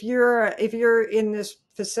 if you're in this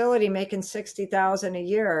facility making 60,000 a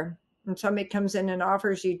year, and somebody comes in and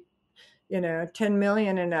offers you 10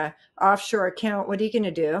 million in a offshore account, what are you going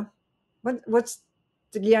to do? What's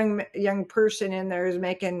the young person in there is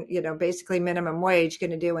making, basically minimum wage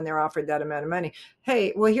going to do when they're offered that amount of money?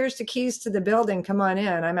 Hey, well, here's the keys to the building. Come on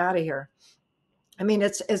in. I'm out of here. I mean,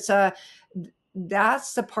 that's the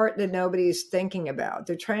part that nobody's thinking about.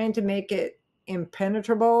 They're trying to make it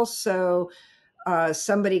impenetrable so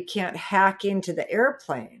somebody can't hack into the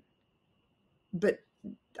airplane. But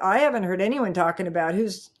I haven't heard anyone talking about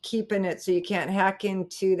who's keeping it so you can't hack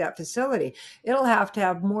into that facility. It'll have to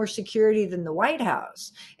have more security than the White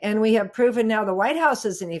House. And we have proven now the White House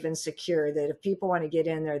isn't even secure, that if people want to get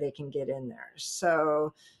in there, they can get in there.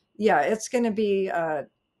 So, yeah, it's going to be a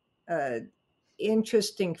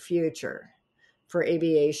interesting future for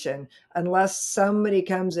aviation, unless somebody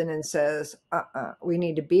comes in and says, we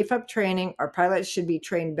need to beef up training. Our pilots should be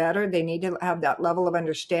trained better. They need to have that level of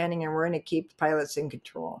understanding, and we're going to keep the pilots in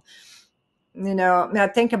control. Now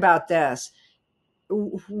think about this.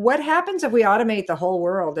 What happens if we automate the whole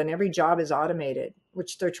world and every job is automated,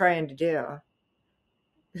 which they're trying to do?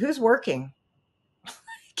 Who's working?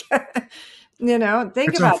 Think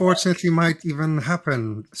Which about that. unfortunately might even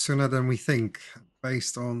happen sooner than we think,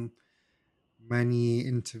 based on many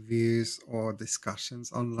interviews or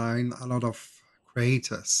discussions online. A lot of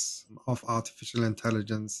creators of artificial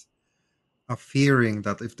intelligence are fearing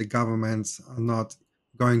that if the governments are not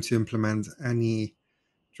going to implement any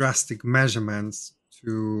drastic measurements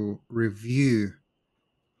to review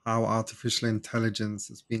how artificial intelligence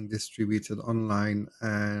is being distributed online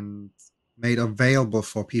and made available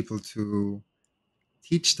for people to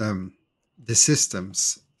teach them the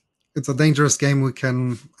systems. It's a dangerous game we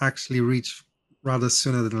can actually reach rather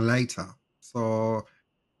sooner than later. So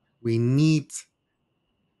we need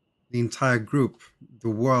the entire group, the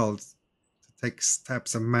world, to take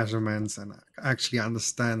steps and measurements and actually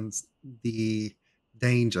understand the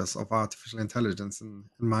dangers of artificial intelligence. And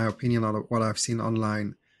in my opinion, out of what I've seen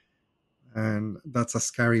online, and that's a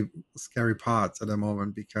scary part at the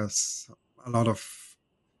moment because a lot of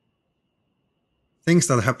things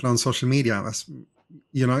that happen on social media, as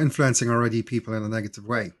influencing already people in a negative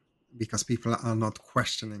way because people are not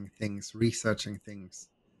questioning things, researching things.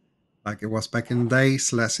 Like it was back in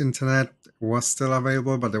days, less internet was still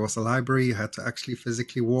available, but there was a library. You had to actually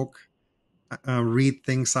physically walk, read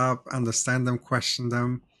things up, understand them, question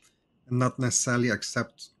them, and not necessarily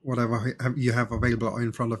accept whatever you have available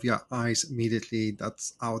in front of your eyes immediately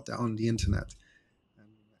that's out there on the internet.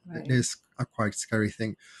 And it Right. is a quite scary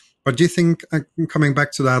thing. But do you think, coming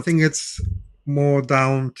back to that, I think it's more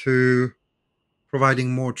down to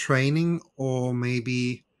providing more training or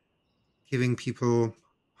maybe giving people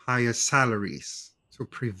higher salaries to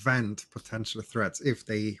prevent potential threats if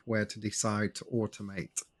they were to decide to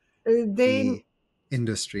automate They the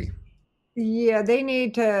industry. Yeah, they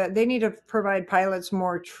need to provide pilots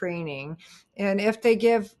more training. And if they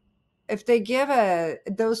give a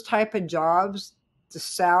those type of jobs the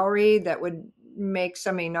salary that would make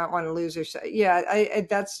somebody not want to lose their yeah,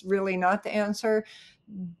 that's really not the answer.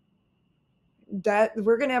 That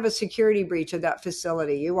we're going to have a security breach of that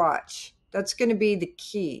facility. You watch. That's going to be the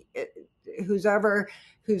key. Who's ever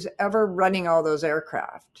running all those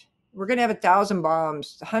aircraft. We're going to have 1,000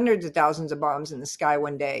 bombs, hundreds of thousands of bombs in the sky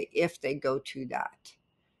one day if they go to that.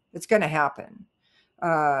 It's going to happen.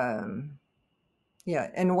 Um, yeah,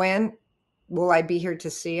 and when will I be here to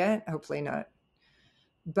see it? Hopefully not.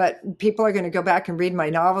 But people are going to go back and read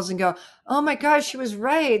my novels and go, "Oh my gosh, she was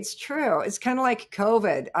right. It's true." It's kind of like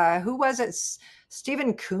COVID. Who was it?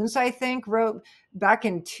 Stephen Kuntz, I think, wrote back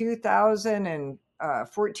in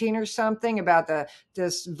 2014 or something about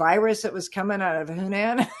this virus that was coming out of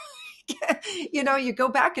Hunan. You go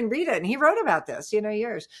back and read it, and he wrote about this.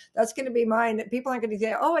 Years. That's going to be mine. People aren't going to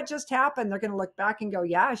say, "Oh, it just happened." They're going to look back and go,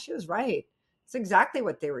 "Yeah, she was right. It's exactly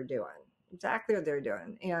what they were doing. Exactly what they're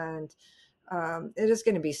doing." And it is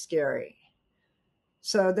going to be scary.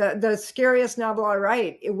 So the scariest novel I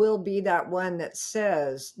write, it will be that one that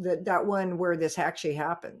says that one where this actually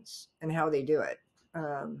happens and how they do it.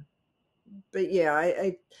 Um, but yeah,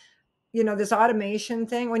 this automation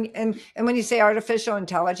thing and when you say artificial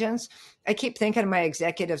intelligence, I keep thinking of my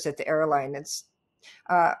executives at the airline. It's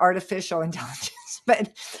artificial intelligence,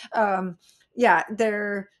 but yeah,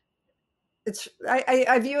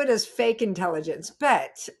 I view it as fake intelligence,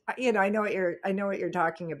 but I know what you're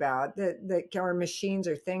talking about. That our machines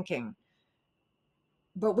are thinking,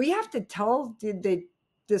 but we have to tell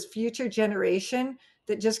this future generation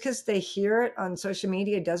that just because they hear it on social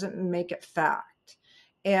media doesn't make it fact.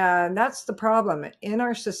 And that's the problem in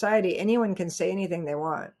our society. Anyone can say anything they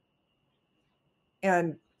want,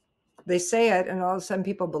 and they say it, and all of a sudden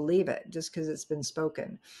people believe it just because it's been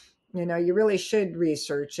spoken. You really should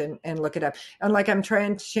research and look it up. And like, I'm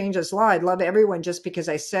trying to change this law. I'd love everyone, just because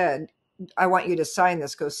I said I want you to sign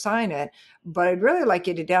this, go sign it. But I'd really like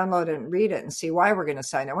you to download it and read it and see why we're going to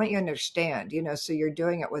sign it. I want you to understand, so you're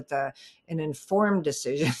doing it with an informed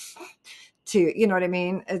decision. You know what I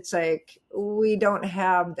mean? It's like we don't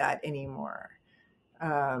have that anymore.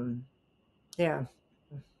 um yeah.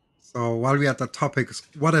 So while we're at the topics,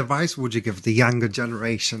 what advice would you give the younger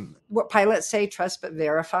generation? What pilots say: trust but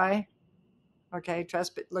verify. Okay,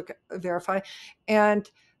 trust but look, verify. And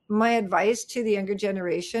my advice to the younger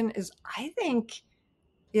generation is, I think,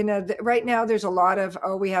 right now there's a lot of,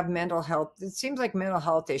 oh, we have mental health. It seems like mental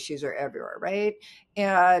health issues are everywhere, right?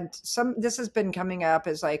 And this has been coming up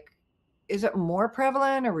as like, is it more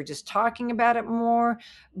prevalent, or we're just talking about it more?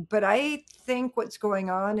 But I think what's going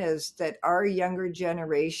on is that our younger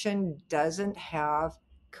generation doesn't have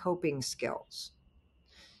coping skills.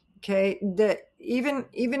 Okay, that even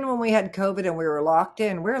when we had COVID and we were locked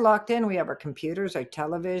in, we're locked in. We have our computers, our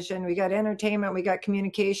television, we got entertainment, we got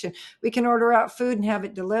communication. We can order out food and have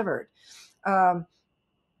it delivered. Um,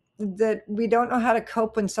 that we don't know how to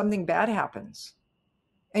cope when something bad happens.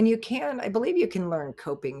 And I believe you can learn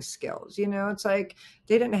coping skills. It's like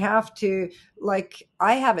they didn't have to, like,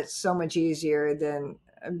 I have it so much easier than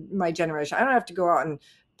my generation. I don't have to go out and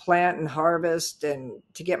plant and harvest and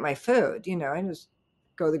to get my food. I just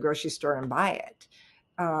go to the grocery store and buy it.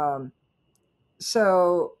 Um,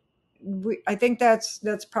 so I think that's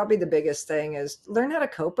probably the biggest thing is learn how to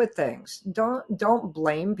cope with things. Don't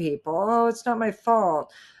blame people. Oh, it's not my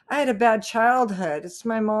fault. I had a bad childhood. It's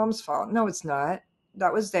my mom's fault. No, it's not.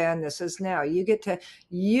 That was then. This is now. You get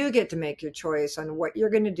to make your choice on what you're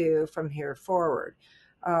going to do from here forward.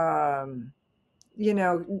 Um,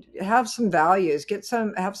 have some values.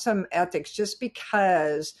 Have some ethics. Just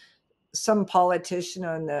because some politician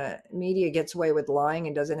on the media gets away with lying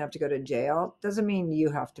and doesn't have to go to jail doesn't mean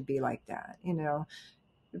you have to be like that.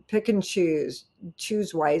 Pick and choose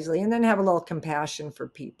wisely, and then have a little compassion for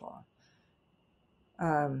people.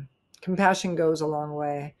 um, Compassion goes a long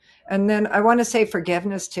way. And then I want to say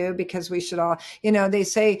forgiveness too, because we should all, they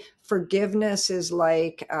say forgiveness is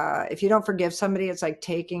like, if you don't forgive somebody, it's like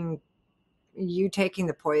taking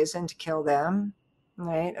the poison to kill them,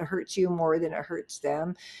 right? It hurts you more than it hurts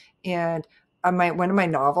them. And one of my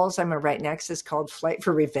novels I'm gonna write next is called Flight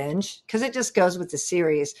for Revenge, because it just goes with the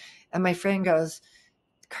series. And my friend goes,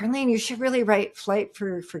 Karlene, you should really write Flight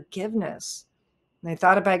for Forgiveness. And I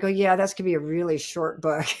thought about it, I go, yeah, that's gonna be a really short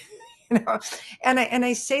book. you know. And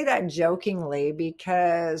I say that jokingly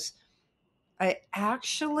because I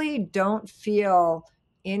actually don't feel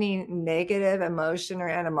any negative emotion or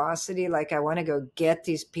animosity, like I want to go get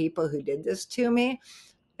these people who did this to me.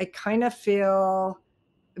 I kind of feel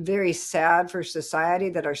very sad for society,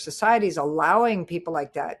 that our society is allowing people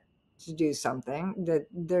like that to do something that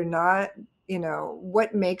they're not,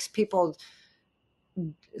 what makes people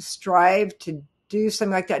strive to do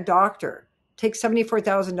something like that doctor take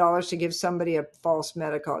 $74,000 to give somebody a false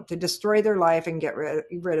medical, to destroy their life and get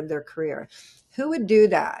rid of their career. Who would do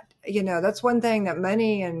that? That's one thing that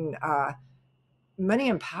money and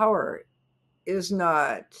power is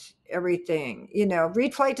not everything.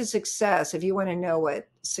 Read Flight to Success if you want to know what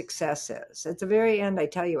success is. At the very end, I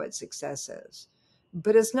tell you what success is.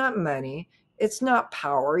 But it's not money. It's not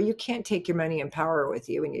power. You can't take your money and power with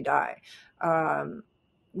you when you die. Um,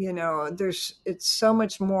 it's so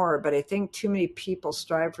much more, but I think too many people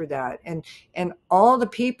strive for that. And all the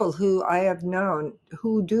people who I have known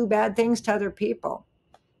who do bad things to other people,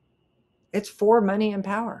 it's for money and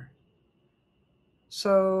power.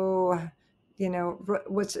 So,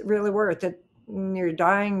 what's it really worth? That when you're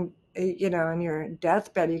dying, in your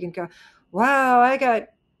deathbed, you can go, wow, I got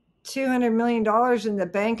 $200 million in the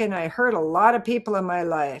bank and I hurt a lot of people in my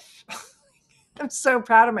life. I'm so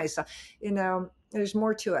proud of myself. There's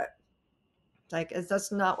more to it. Like,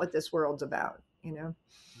 that's not what this world's about. Yeah,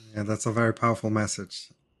 that's a very powerful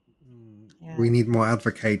message. We Yeah, need more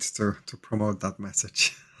advocates to promote that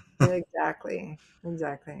message. exactly.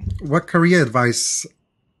 Exactly. What career advice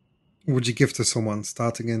would you give to someone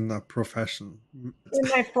starting in a profession? In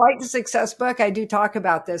my Flight to Success book, I do talk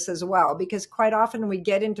about this as well, because quite often we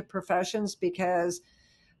get into professions because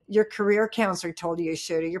your career counselor told you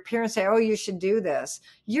should, or your parents say, oh, you should do this.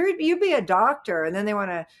 You be a doctor, and then they want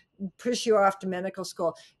to push you off to medical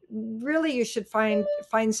school. Really, you should find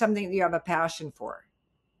something that you have a passion for,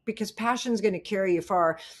 because passion is going to carry you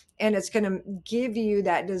far, and it's going to give you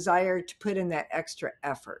that desire to put in that extra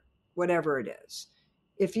effort, whatever it is.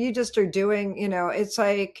 If you just are doing, it's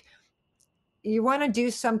like you want to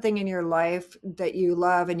do something in your life that you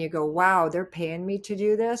love and you go, wow, they're paying me to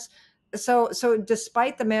do this. So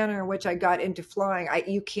despite the manner in which I got into flying,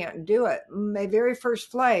 you can't do it. My very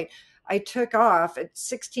first flight, I took off at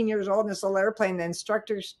 16 years old in this little airplane. The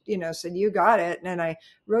instructors, said, you got it. And I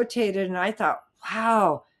rotated and I thought,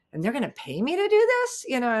 wow, and they're going to pay me to do this?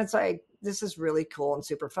 It's like, this is really cool and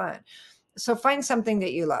super fun. So find something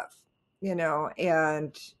that you love,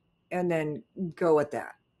 and then go with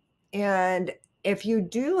that. And if you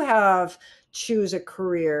do choose a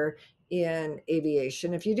career in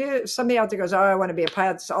aviation, if you do, somebody out there goes, oh, I want to be a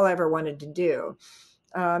pilot, that's all I ever wanted to do.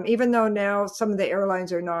 Even though now some of the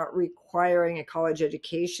airlines are not requiring a college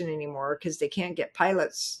education anymore because they can't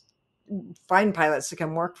find pilots to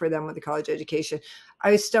come work for them with a college education,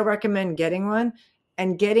 I still recommend getting one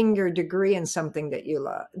and getting your degree in something that you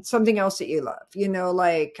love, something else that you love.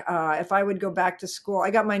 If I would go back to school,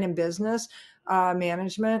 I got mine in business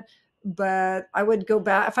management, but if I would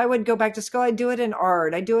go back to school, I'd do it in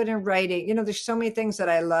art, I do it in writing. There's so many things that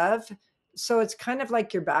I love. So it's kind of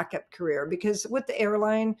like your backup career, because with the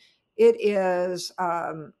airline, it is,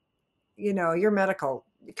 your medical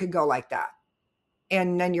could go like that,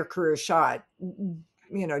 and then your career shot,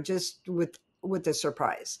 just with the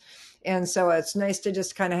surprise. And so it's nice to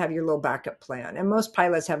just kind of have your little backup plan. And most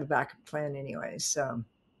pilots have a backup plan anyway. So,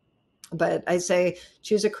 but I say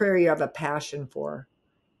choose a career you have a passion for,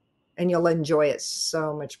 and you'll enjoy it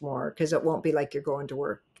so much more, because it won't be like you're going to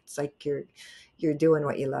work. It's like you're doing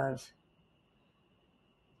what you love.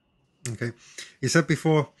 Okay. You said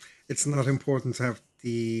before it's not important to have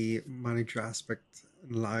the monetary aspect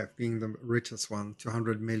in life, being the richest one,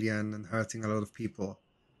 200 million and hurting a lot of people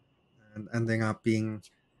and ending up being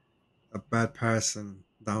a bad person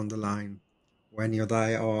down the line when you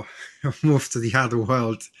die or move to the other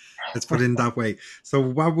world. Let's put it in that way. So,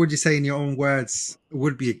 what would you say, in your own words,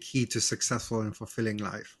 would be a key to successful and fulfilling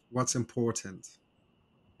life? What's important?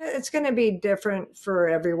 It's going to be different for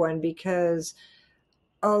everyone because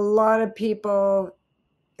a lot of people,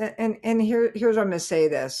 and here's what I'm going to say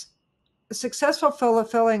this: a successful,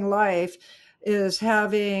 fulfilling life is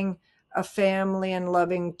having a family and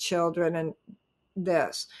loving children and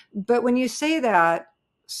this. But when you say that,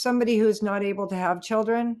 somebody who's not able to have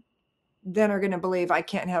children then are going to believe I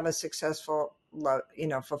can't have a successful,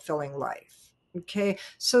 fulfilling life. Okay,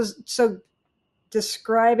 so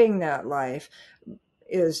describing that life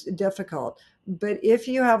is difficult. But if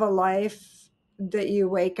you have a life that you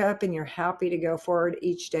wake up and you're happy to go forward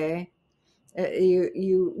each day,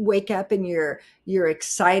 you wake up and you're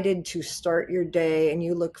excited to start your day and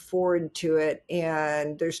you look forward to it,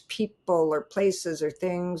 and there's people or places or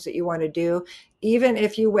things that you want to do, even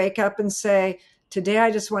if you wake up and say, today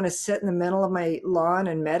I just want to sit in the middle of my lawn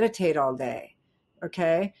and meditate all day.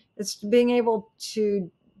 Okay, it's being able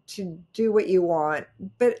to do what you want.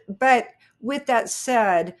 But with that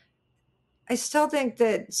said, I still think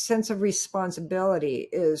that sense of responsibility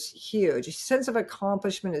is huge. Sense of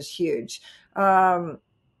accomplishment is huge. Um,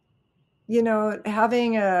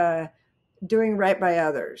 having a doing right by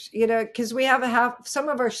others. Because we have some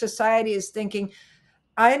of our society is thinking,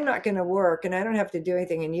 I'm not going to work and I don't have to do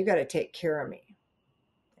anything, and you got to take care of me.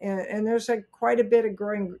 And there's quite a bit of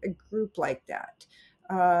growing a group like that,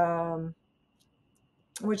 um,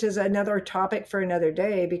 which is another topic for another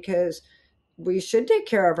day because we should take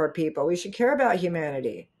care of our people. We should care about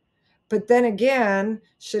humanity. But then again,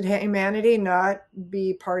 should humanity not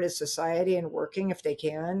be part of society and working if they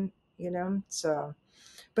can? So,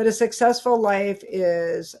 but a successful life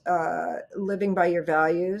is living by your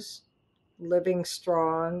values, living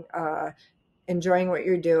strong, enjoying what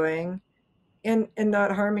you're doing, and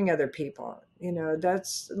not harming other people.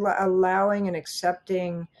 That's allowing and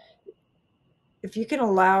accepting. If you can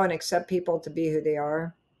allow and accept people to be who they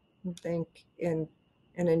are, I think, and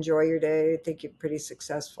enjoy your day, I think you're pretty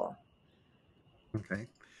successful. Okay.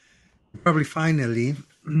 Probably finally,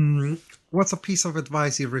 what's a piece of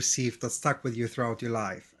advice you've received that stuck with you throughout your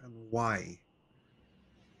life and why?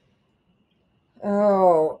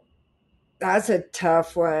 Oh, that's a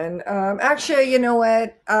tough one. Actually, you know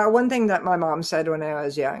what? One thing that my mom said when I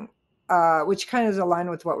was young, which kind of is aligned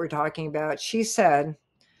with what we're talking about, she said,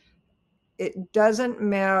 it doesn't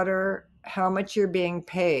matter how much you're being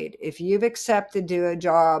paid. If you've accepted to do a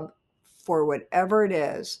job for whatever it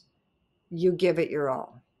is, you give it your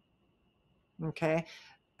all. Okay.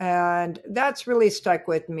 And that's really stuck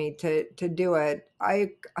with me to do it.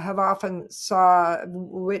 I have often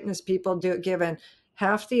witnessed people do it, given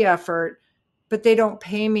half the effort, but they don't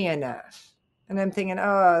pay me enough. And I'm thinking,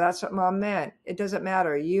 oh, that's what mom meant. It doesn't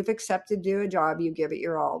matter. You've accepted to do a job, you give it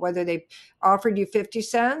your all. Whether they offered you 50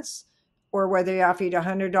 cents or whether they offered you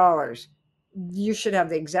 $100, you should have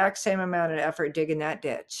the exact same amount of effort digging that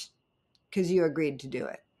ditch because you agreed to do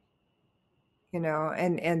it.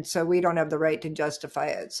 And so we don't have the right to justify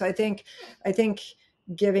it. So I think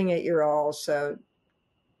giving it your all. So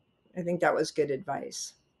I think that was good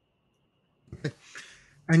advice.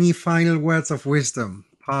 Any final words of wisdom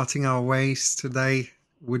parting our ways today?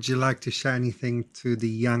 Would you like to share anything to the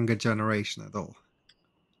younger generation at all?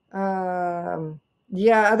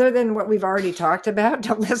 Yeah, other than what we've already talked about,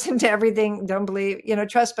 don't listen to everything, don't believe,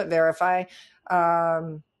 trust but verify.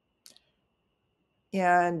 um,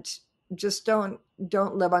 and just don't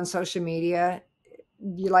live on social media.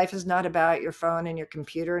 Your life is not about your phone and your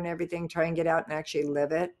computer and everything. Try and get out and actually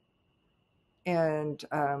live it. And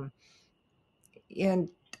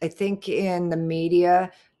I think in the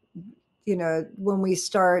media, when we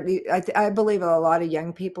start, I believe a lot of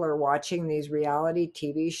young people are watching these reality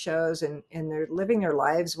TV shows, and they're living their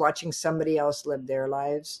lives watching somebody else live their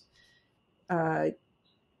lives. Uh,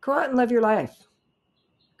 Go out and live your life.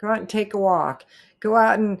 Go out and take a walk. Go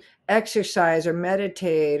out and exercise or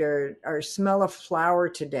meditate or smell a flower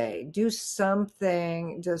today. Do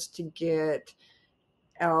something just to get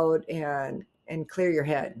out and clear your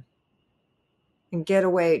head and get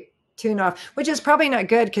away, tune off, which is probably not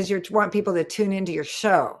good because you want people to tune into your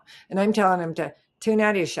show. And I'm telling them to tune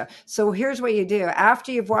out of your show. So here's what you do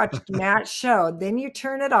after you've watched Matt's show, then you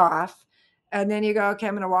turn it off and then you go, okay,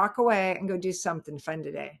 I'm going to walk away and go do something fun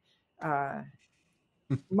today. Uh,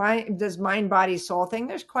 this mind, body, soul thing,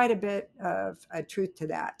 there's quite a bit of truth to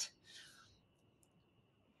that.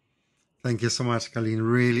 Thank you so much, Karlene.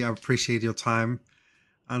 Really appreciate your time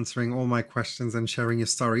answering all my questions and sharing your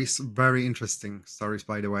stories. Very interesting stories,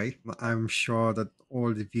 by the way. I'm sure that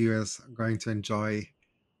all the viewers are going to enjoy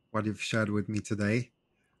what you've shared with me today.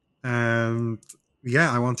 And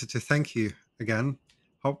yeah, I wanted to thank you again.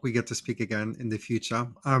 Hope we get to speak again in the future.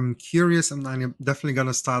 I'm curious and I'm definitely going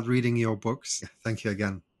to start reading your books. Thank you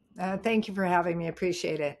again. Thank you for having me.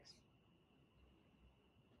 Appreciate it.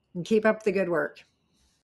 And keep up the good work.